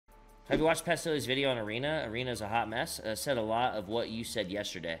Have you watched Pestyly's video on Arena? Arena's a hot mess. Said a lot of what you said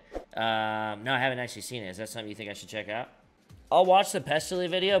yesterday. No, I haven't actually seen it. Is that something you think I should check out? I'll watch the Pestily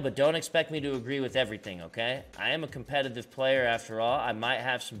video, but don't expect me to agree with everything, okay? I am a competitive player after all. I might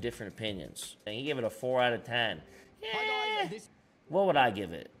have some different opinions. And he gave it a 4 out of 10. Yeah. What would I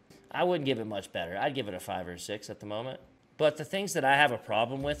give it? I wouldn't give it much better. I'd give it a 5 or 6 at the moment. But the things that I have a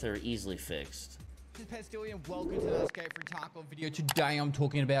problem with are easily fixed. This is Pestily and welcome to the Escape from Tarkov video. Today I'm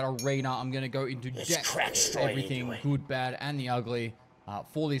talking about Arena. I'm going to go into depth everything good, bad, and the ugly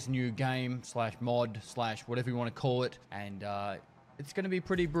for this new game slash mod slash whatever you want to call it. And it's going to be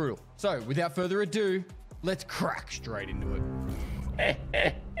pretty brutal. So without further ado, let's crack straight into it.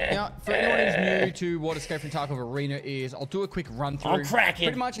 Now, for anyone who's new to what Escape from Tarkov Arena is, I'll do a quick run through. I'm cracking.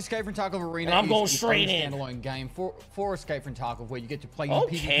 Pretty much Escape from Tarkov Arena I'm going is straight a in. standalone game for Escape from Tarkov where you get to play the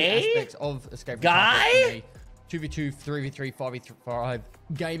PvP aspects of Escape from Guy? Tarkov in a 2v2, 3v3, 5v5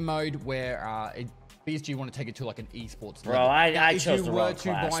 game mode where BSG want to take it to like an esports level. Bro, I chose the wrong class, If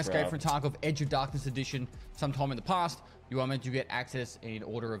you were to buy Escape from Tarkov Edge of Darkness Edition sometime in the past, you are meant to get access in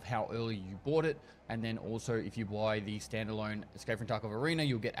order of how early you bought it. And then also, if you buy the standalone Escape from Tarkov Arena,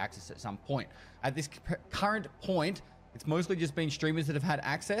 you'll get access at some point. At this current point, it's mostly just been streamers that have had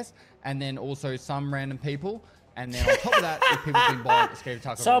access, and then also some random people. And then on top of that, if people have been buying Escape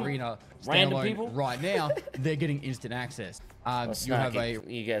from Tarkov Arena standalone right now, they're getting instant access.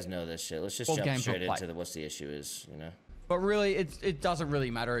 You guys know this shit. Let's just jump straight into what's the issue is, you know. But really, it doesn't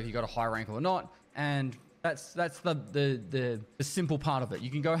really matter if you got a high rank or not, and that's the simple part of it.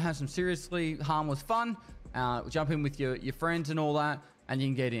 You can go have some seriously harmless fun, jump in with your friends and all that, and you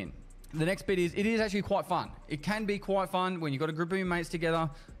can get in. The next bit is, it is actually quite fun. It can be quite fun when you've got a group of your mates together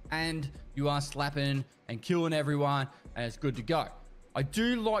and you are slapping and killing everyone and it's good to go. I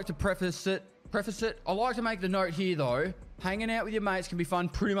do like to preface it. I like to make the note here though, hanging out with your mates can be fun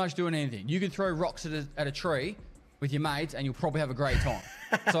pretty much doing anything. You can throw rocks at a tree with your mates and you'll probably have a great time.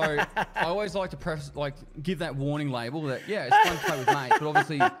 So I always like to give that warning label that, yeah, it's fun to play with mates, but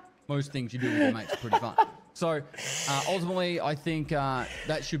obviously most things you do with your mates are pretty fun. So ultimately, I think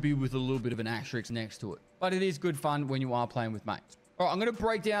that should be with a little bit of an asterisk next to it. But it is good fun when you are playing with mates. All right, I'm going to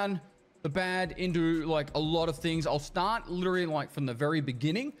break down the bad into like a lot of things. I'll start literally like from the very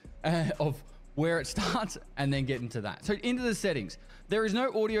beginning of where it starts and then get into that. So into the settings. There is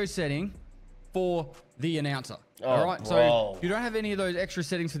no audio setting for the announcer. All right, so you don't have any of those extra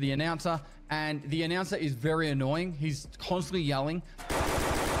settings for the announcer, and the announcer is very annoying. He's constantly yelling.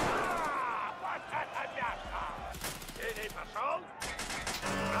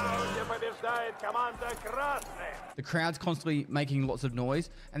 The crowd's constantly making lots of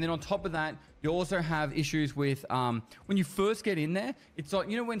noise, and then on top of that, you also have issues with when you first get in there. It's like,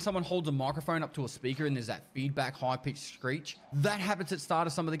 you know, when someone holds a microphone up to a speaker and there's that feedback, high-pitched screech. That happens at the start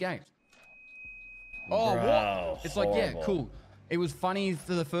of some of the games. Oh, bro, what? It's horrible. Like, yeah, cool. It was funny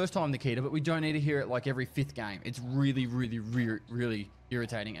for the first time, Nikita, but we don't need to hear it like every 5th game. It's really, really, really, really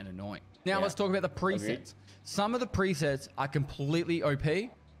irritating and annoying. Now let's talk about the presets. Agreed. Some of the presets are completely OP.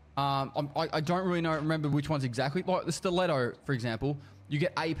 I don't really remember which ones exactly. Like the stiletto, for example, you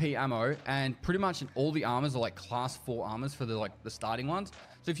get AP ammo, and pretty much all the armors are like class 4 armors for the starting ones.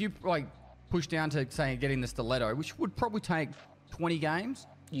 So if you like push down to say getting the stiletto, which would probably take 20 games.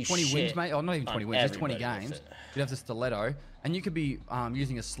 20 wins, mate. Oh, not even 20 wins. Just 20 games. You'd have the stiletto, and you could be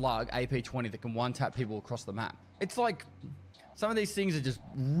using a slug, AP-20, that can one-tap people across the map. It's like some of these things are just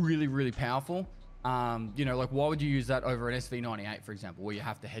really, really powerful. You know, like why would you use that over an SV98, for example, where you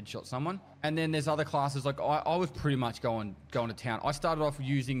have to headshot someone? And then there's other classes. Like I was pretty much going to town. I started off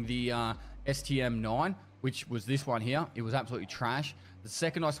using the STM9, which was this one here. It was absolutely trash. The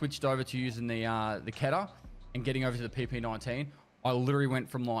second I switched over to using the Keta and getting over to the PP19. I literally went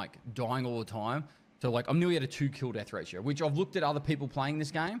from like dying all the time to like I'm nearly at a 2 kill death ratio, which I've looked at other people playing this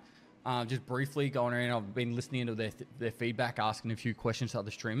game, just briefly going around. I've been listening to their feedback, asking a few questions to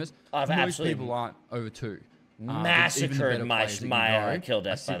other streamers. Most people aren't over 2. Massacred my kill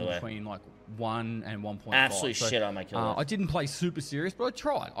death, by the way. Between like 1 and 1.5. Absolutely shit on my kill death. I didn't play super serious, but I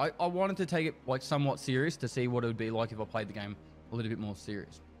tried. I wanted to take it like somewhat serious to see what it would be like if I played the game a little bit more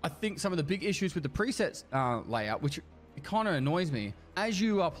serious. I think some of the big issues with the presets layout, which it kind of annoys me, as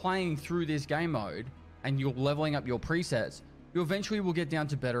you are playing through this game mode and you're leveling up your presets, you eventually will get down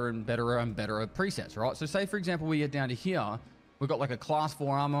to better and better and better presets, right? So say, for example, we get down to here, we've got like a class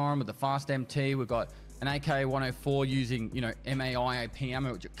 4 armor on with the fast MT, we've got an AK-104 using, you know, MAI AP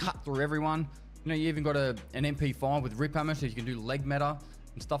ammo, which cut through everyone. You know, you even got an MP5 with rip ammo, so you can do leg meta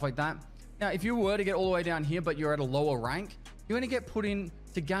and stuff like that. Now, if you were to get all the way down here, but you're at a lower rank, you're going to get put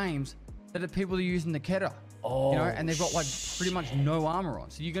into games that are people are using the Keta. You know, and they've got like pretty much no armor on.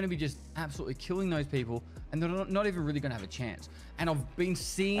 So you're going to be just absolutely killing those people, and they're not even really going to have a chance. And I've been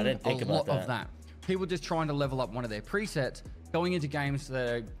seeing a lot of that. People just trying to level up one of their presets, going into games that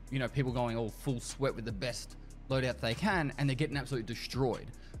are, you know, people going all full sweat with the best loadout they can, and they're getting absolutely destroyed.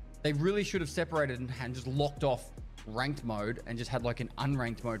 They really should have separated and just locked off ranked mode and just had like an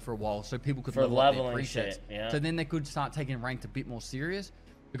unranked mode for a while, so people could level up their presets. So then they could start taking ranked a bit more serious.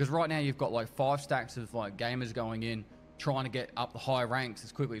 Because right now you've got like 5 stacks of like gamers going in, trying to get up the high ranks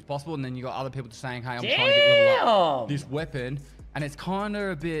as quickly as possible, and then you got other people just saying, hey, I'm trying to get level up this weapon, and it's kind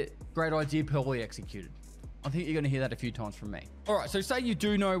of a bit great idea, poorly executed. I think you're going to hear that a few times from me. All right, so say you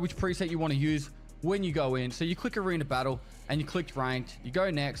do know which preset you want to use when you go in. So you click Arena Battle, and you click Ranked, you go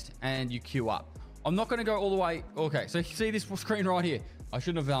next, and you queue up. I'm not going to go all the way. Okay, so you see this screen right here. I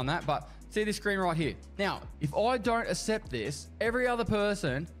shouldn't have done that, but see this screen right here. Now, if I don't accept this, every other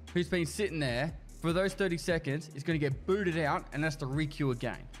person who's been sitting there for those 30 seconds is going to get booted out, and that's to re-queue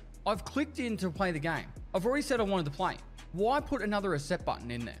again. I've clicked in to play the game. I've already said I wanted to play. Why put another accept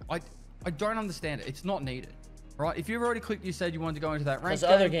button in there? I don't understand it. It's not needed, right? If you've already clicked, you said you wanted to go into that ranked game.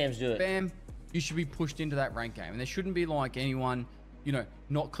 Because other games do it. Bam, you should be pushed into that ranked game, and there shouldn't be like anyone, you know,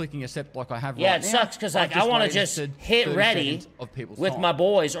 not clicking accept like I have right now. Yeah, it sucks because like I want to just hit ready with my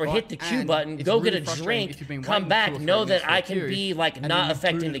boys or hit the Q button, go get a drink, come back, know that I can be like not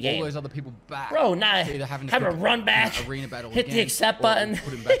affecting the game. All those other people back. Bro, not having to run back, Arena Battle hit the accept button,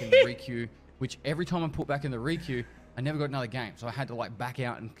 put him back in the re-queue, which every time I put back in the re-queue, I never got another game, so I had to like back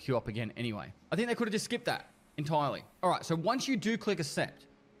out and queue up again anyway. I think they could have just skipped that entirely. All right, so once you do click accept,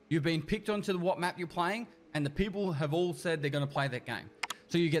 you've been picked onto what map you're playing, and the people have all said they're going to play that game.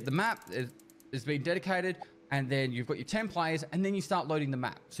 So you get the map, it's been dedicated, and then you've got your 10 players, and then you start loading the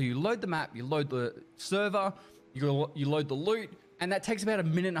map. So you load the map, you load the server, you load the loot, and that takes about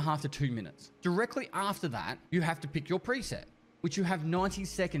 1.5 to 2 minutes. Directly after that, you have to pick your preset, which you have 90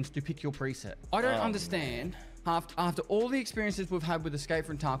 seconds to pick your preset. I don't understand, after all the experiences we've had with Escape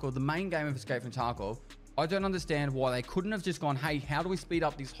from Tarkov, the main game of Escape from Tarkov, I don't understand why they couldn't have just gone, hey, how do we speed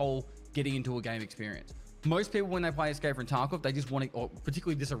up this whole getting into a game experience? Most people, when they play Escape from Tarkov, they just want to, or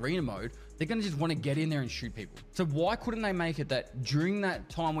particularly this arena mode, they're going to just want to get in there and shoot people. So why couldn't they make it that during that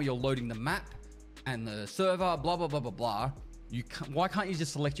time where you're loading the map and the server, blah, blah, blah, blah, blah, why can't you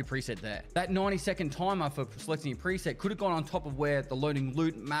just select your preset there? That 90-second timer for selecting your preset could have gone on top of where the loading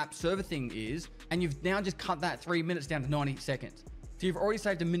loot map server thing is, and you've now just cut that 3 minutes down to 90 seconds. So you've already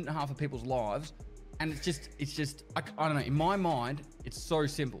saved 1.5 minutes of people's lives. And it's just, I don't know, in my mind, it's so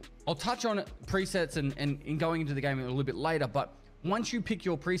simple. I'll touch on presets and in going into the game a little bit later, but once you pick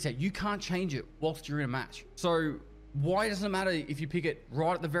your preset, you can't change it whilst you're in a match. So why doesn't it matter if you pick it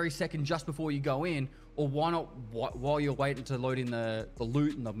right at the very second just before you go in, or why not while you're waiting to load in the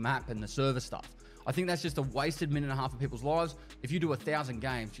loot and the map and the server stuff? I think that's just a wasted 1.5 minutes of people's lives. If you do 1,000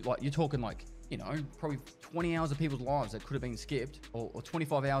 games, like you're talking like, you know, probably 20 hours of people's lives that could have been skipped, or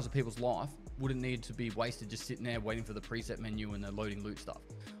 25 hours of people's life wouldn't need to be wasted just sitting there waiting for the preset menu and the loading loot stuff.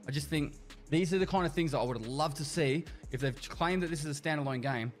 I just think these are the kind of things that I would love to see if they've claimed that this is a standalone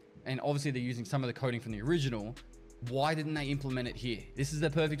game, and obviously they're using some of the coding from the original. Why didn't they implement it here? This is the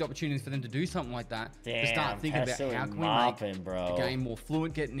perfect opportunity for them to do something like that. To start thinking about how can we make the game more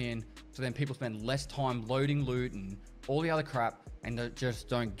fluent getting in, so then people spend less time loading loot and all the other crap, and just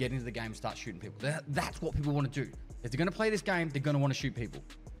don't get into the game and start shooting people. That's what people want to do. If they're going to play this game, they're going to want to shoot people.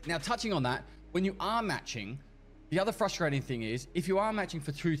 Now, touching on that, when you are matching, the other frustrating thing is, if you are matching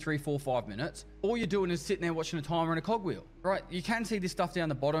for 2, 3, 4, 5 minutes, all you're doing is sitting there watching a timer and a cogwheel, right? You can see this stuff down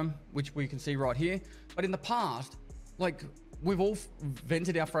the bottom, which we can see right here. But in the past, like, we've all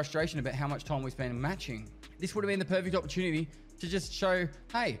vented our frustration about how much time we spend matching. This would have been the perfect opportunity to just show,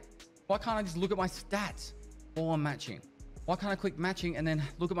 hey, why can't I just look at my stats while I'm matching? Why can't I click matching and then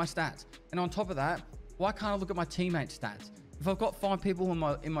look at my stats? And on top of that, why can't I look at my teammates' stats? If I've got 5 people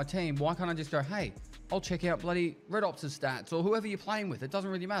in my team, why can't I just go, hey, I'll check out bloody Red Ops' stats, or whoever you're playing with. It doesn't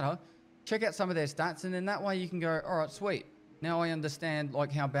really matter. Check out some of their stats, and then that way you can go, all right, sweet. Now I understand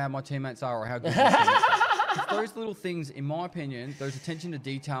like how bad my teammates are or how good my teammates are. It's those little things, in my opinion, those attention to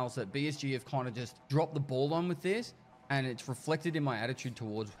details that BSG have kind of just dropped the ball on with this, and it's reflected in my attitude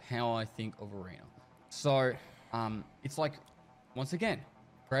towards how I think of Arena. So it's like, once again,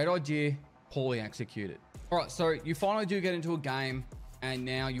 great idea, poorly executed. All right, so you finally do get into a game, and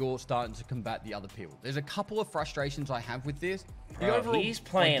now you're starting to combat the other people. There's a couple of frustrations I have with this. Bro, overall, he's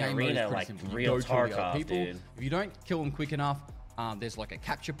playing Arena like real Tarkov, dude. If you don't kill them quick enough, there's like a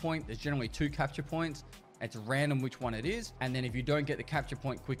capture point. There's generally 2 capture points. It's random which one it is. And then if you don't get the capture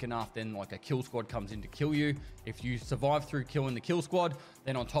point quick enough, then like a kill squad comes in to kill you. If you survive through killing the kill squad,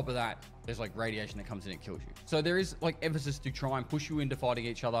 then on top of that, there's like radiation that comes in and kills you. So there is like emphasis to try and push you into fighting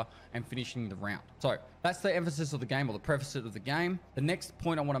each other and finishing the round. So that's the emphasis of the game, or the preface of the game. The next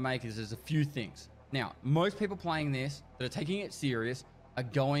point I want to make is there's a few things. Now, most people playing this that are taking it serious are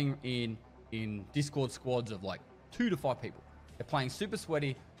going in Discord squads of like 2 to 5 people. They're playing super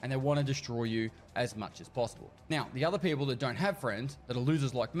sweaty and they want to destroy you as much as possible. Now, the other people that don't have friends, that are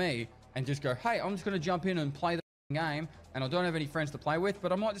losers like me, and just go, hey, I'm just going to jump in and play the game, and I don't have any friends to play with,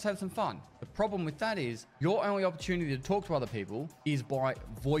 but I might just have some fun. The problem with that is your only opportunity to talk to other people is by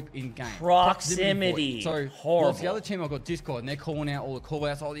VoIP in game. Proximity. So horrible. The other team, I've got Discord, and they're calling out all the call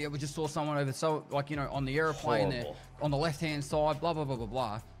outs. Oh yeah, we just saw someone over, so like, you know, on the airplane there, on the left hand side, blah blah blah blah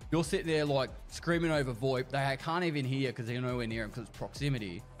blah. You'll sit there like screaming over VoIP. They can't even hear because they're nowhere near them because it's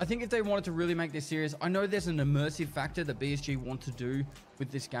proximity. I think if they wanted to really make this serious, I know there's an immersive factor that BSG want to do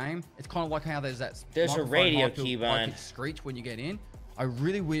with this game. It's kind of like how there's a radio keybind screech when you get in. I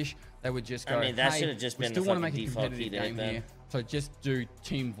really wish they would just go, I mean, that hey, should have just we been still the want to make a default competitive key game here. So just do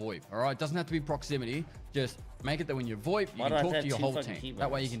team VoIP, all right? It doesn't have to be proximity. Just make it that when you VoIP, you can talk to your whole team.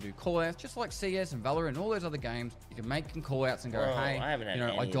 That way you can do callouts, just like CS and Valorant and all those other games. You can make callouts and go, hey, you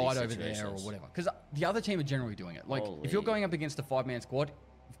know, I died over there or whatever. Because the other team are generally doing it. Like, if you're going up against a 5-man squad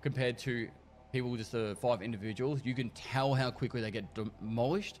compared to people just 5 individuals, you can tell how quickly they get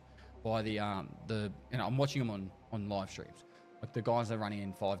demolished by the you know, I'm watching them on live streams. Like the guys that are running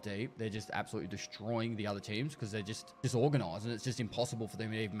in 5 deep, they're just absolutely destroying the other teams because they're just disorganized, and it's just impossible for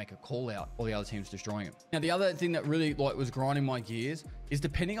them to even make a call out while the other team's destroying them. Now, the other thing that really like was grinding my gears is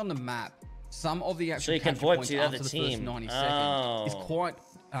depending on the map, some of the actual capture points after the first 90 seconds is quite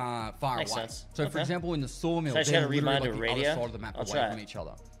far away. Sense. So, for example, in the sawmill, they're literally like the other side of the map away from each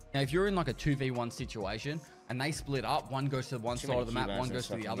other. Now, if you're in like a 2v1 situation and they split up, one goes to one side of the map, one goes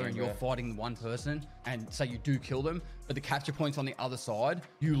to the other, and you're fighting one person, and say you do kill them, but the capture point's on the other side,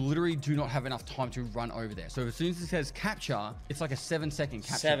 you literally do not have enough time to run over there. So as soon as it says capture, it's like a 7-second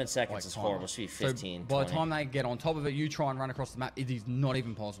capture. 7 seconds is horrible. It should be 15, so by the time they get on top of it, you try and run across the map, it is not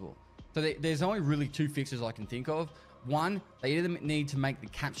even possible. So there's only really 2 fixes I can think of. One, they either need to make the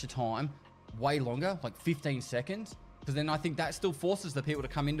capture time way longer, like 15 seconds, because then I think that still forces the people to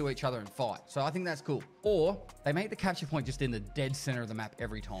come into each other and fight. So I think that's cool. Or they make the capture point just in the dead center of the map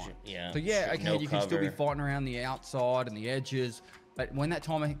every time. Yeah. So yeah, okay, you can still be fighting around the outside and the edges, but when that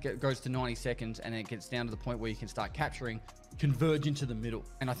timer goes to 90 seconds and it gets down to the point where you can start capturing, converge into the middle.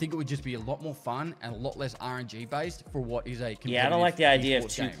 And I think it would just be a lot more fun and a lot less RNG based for what is a competitive. Yeah, I don't like the idea of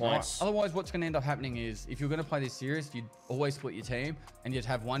 2 points. Right? Otherwise, what's going to end up happening is if you're going to play this serious, you'd always split your team and you'd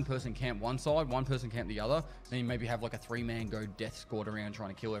have one person camp one side, one person camp the other. Then you maybe have like a 3-man go death squad around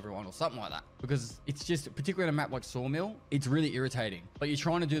trying to kill everyone or something like that. Because it's just, particularly on a map like Sawmill, it's really irritating. Like you're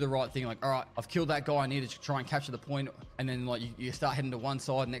trying to do the right thing. Like, all right, I've killed that guy. I need to try and capture the point. And then like you start heading to one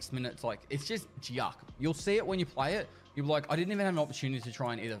side. Next minute, it's like, it's just yuck. You'll see it when you play it. You're like, I didn't even have an opportunity to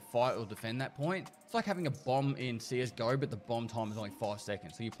try and either fight or defend that point. It's like having a bomb in CSGO, but the bomb time is only 5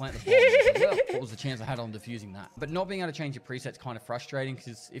 seconds. So you plant the bomb, well, what was the chance I had on defusing that? But not being able to change your preset's kind of frustrating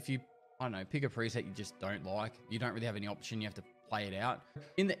because if you, I don't know, pick a preset you just don't like, you don't really have any option, you have to play it out.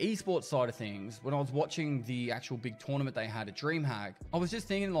 In the esports side of things, when I was watching the actual big tournament they had at DreamHack, I was just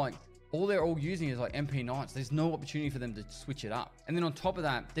thinking like, all they're all using is like MP9s. There's no opportunity for them to switch it up. And then on top of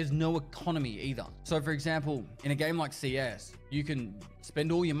that, there's no economy either. So for example, in a game like CS, you can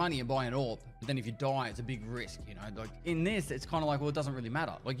spend all your money and buy an AWP, but then if you die, it's a big risk, you know? Like in this, it's kind of like, well, it doesn't really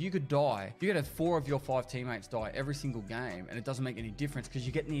matter. Like you could die, you could have 4 of your 5 teammates die every single game, and it doesn't make any difference because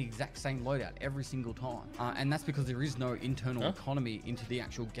you're getting the exact same loadout every single time. And that's because there is no internal economy into the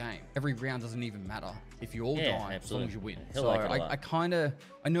actual game. Every round doesn't even matter if you all die, as long as you win. So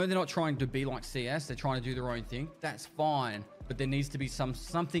I know they're not trying to be like CS, they're trying to do their own thing. That's fine. But there needs to be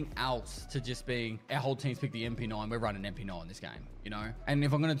something else to just being our whole team's picked the MP9. We're running MP9 in this game, you know? And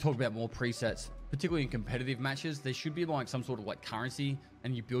if I'm going to talk about more presets, particularly in competitive matches, there should be like some sort of like currency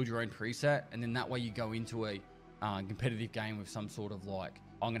and you build your own preset. And then that way you go into a competitive game with some sort of like,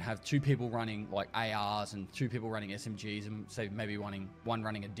 I'm going to have 2 people running like ARs and 2 people running SMGs and say maybe one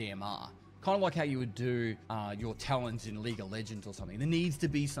running a DMR. Kind of like how you would do your talents in League of Legends or something. There needs to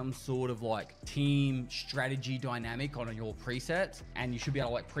be some sort of like team strategy dynamic on your presets, and you should be able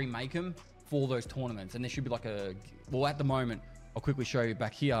to like pre-make them for those tournaments. And there should be like well, at the moment, I'll quickly show you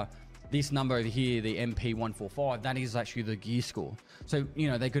back here. This number over here, the MP145, that is actually the gear score. So, you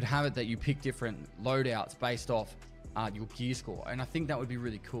know, they could have it that you pick different loadouts based off your gear score. And I think that would be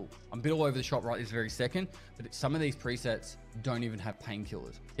really cool. I'm a bit all over the shop right this very second, but some of these presets don't even have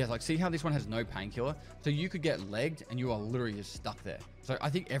painkillers. Yeah, like see how this one has no painkiller? So you could get legged and you are literally just stuck there. So I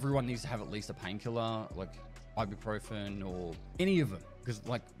think everyone needs to have at least a painkiller, like ibuprofen or any of them. Because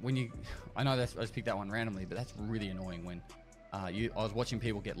like when you, I know that I just picked that one randomly, but that's really annoying when I was watching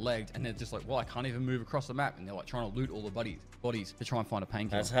people get legged and they're just like, well, I can't even move across the map, and they're like trying to loot all the bodies to try and find a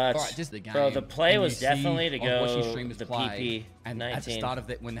painkiller. That's hot. All right, just the game. Bro, the play was definitely to go watching streamers the play, PP and at the start of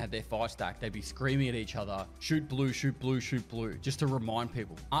that, when they had their 5-stack, they'd be screaming at each other, shoot blue, shoot blue, shoot blue, just to remind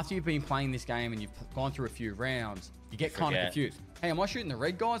people. After you've been playing this game and you've gone through a few rounds, you get kind of confused. Hey, am I shooting the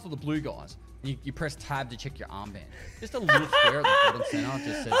red guys or the blue guys? You press tab to check your armband. Just a little square at the bottom center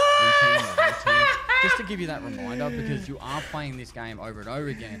just says routine or routine. Just to give you that reminder, because you are playing this game over and over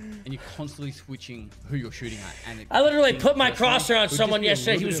again, and you're constantly switching who you're shooting at. And I literally put my crosshair on someone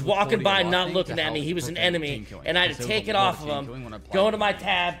yesterday. He was walking by, not looking at me. He was an enemy, and I had to take it off of him, go into my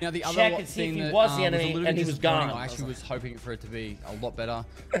tab, check and see if he was the enemy, and he was gone. I actually was hoping for it to be a lot better.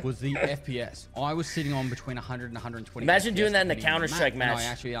 Was the FPS. I was sitting on between 100 and 120. Imagine doing that in the Counter-Strike match. I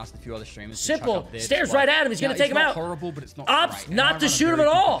actually asked a few other streamers. Simple. Stares right at him. He's going to take him out. Horrible, but it's not Ops, great. not to shoot him at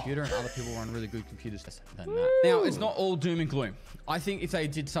all. Computer, and other people run really good computers than that. Now, it's not all doom and gloom. I think if they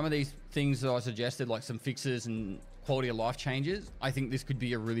did some of these things that I suggested, like some fixes and quality of life changes, I think this could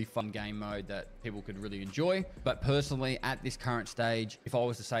be a really fun game mode that people could really enjoy. But personally, at this current stage, if I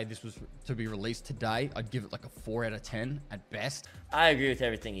was to say this was to be released today, I'd give it like a 4 out of 10 at best. I agree with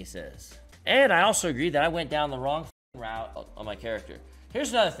everything he says. And I also agree that I went down the wrong route on my character.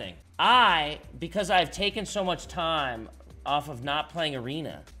 Here's another thing. Because I've taken so much time off of not playing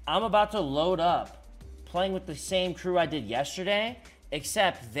Arena, I'm about to load up playing with the same crew I did yesterday,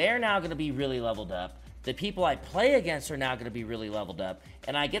 except they're now going to be really leveled up. The people I play against are now going to be really leveled up.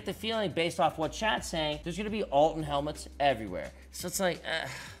 And I get the feeling, based off what chat's saying, there's going to be Alton helmets everywhere. So it's like,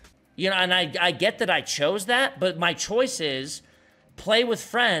 you know, and I get that I chose that, but my choice is play with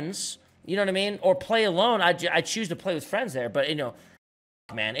friends, you know what I mean? Or play alone. I choose to play with friends there, but, you know,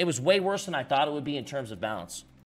 man, it was way worse than I thought it would be in terms of balance.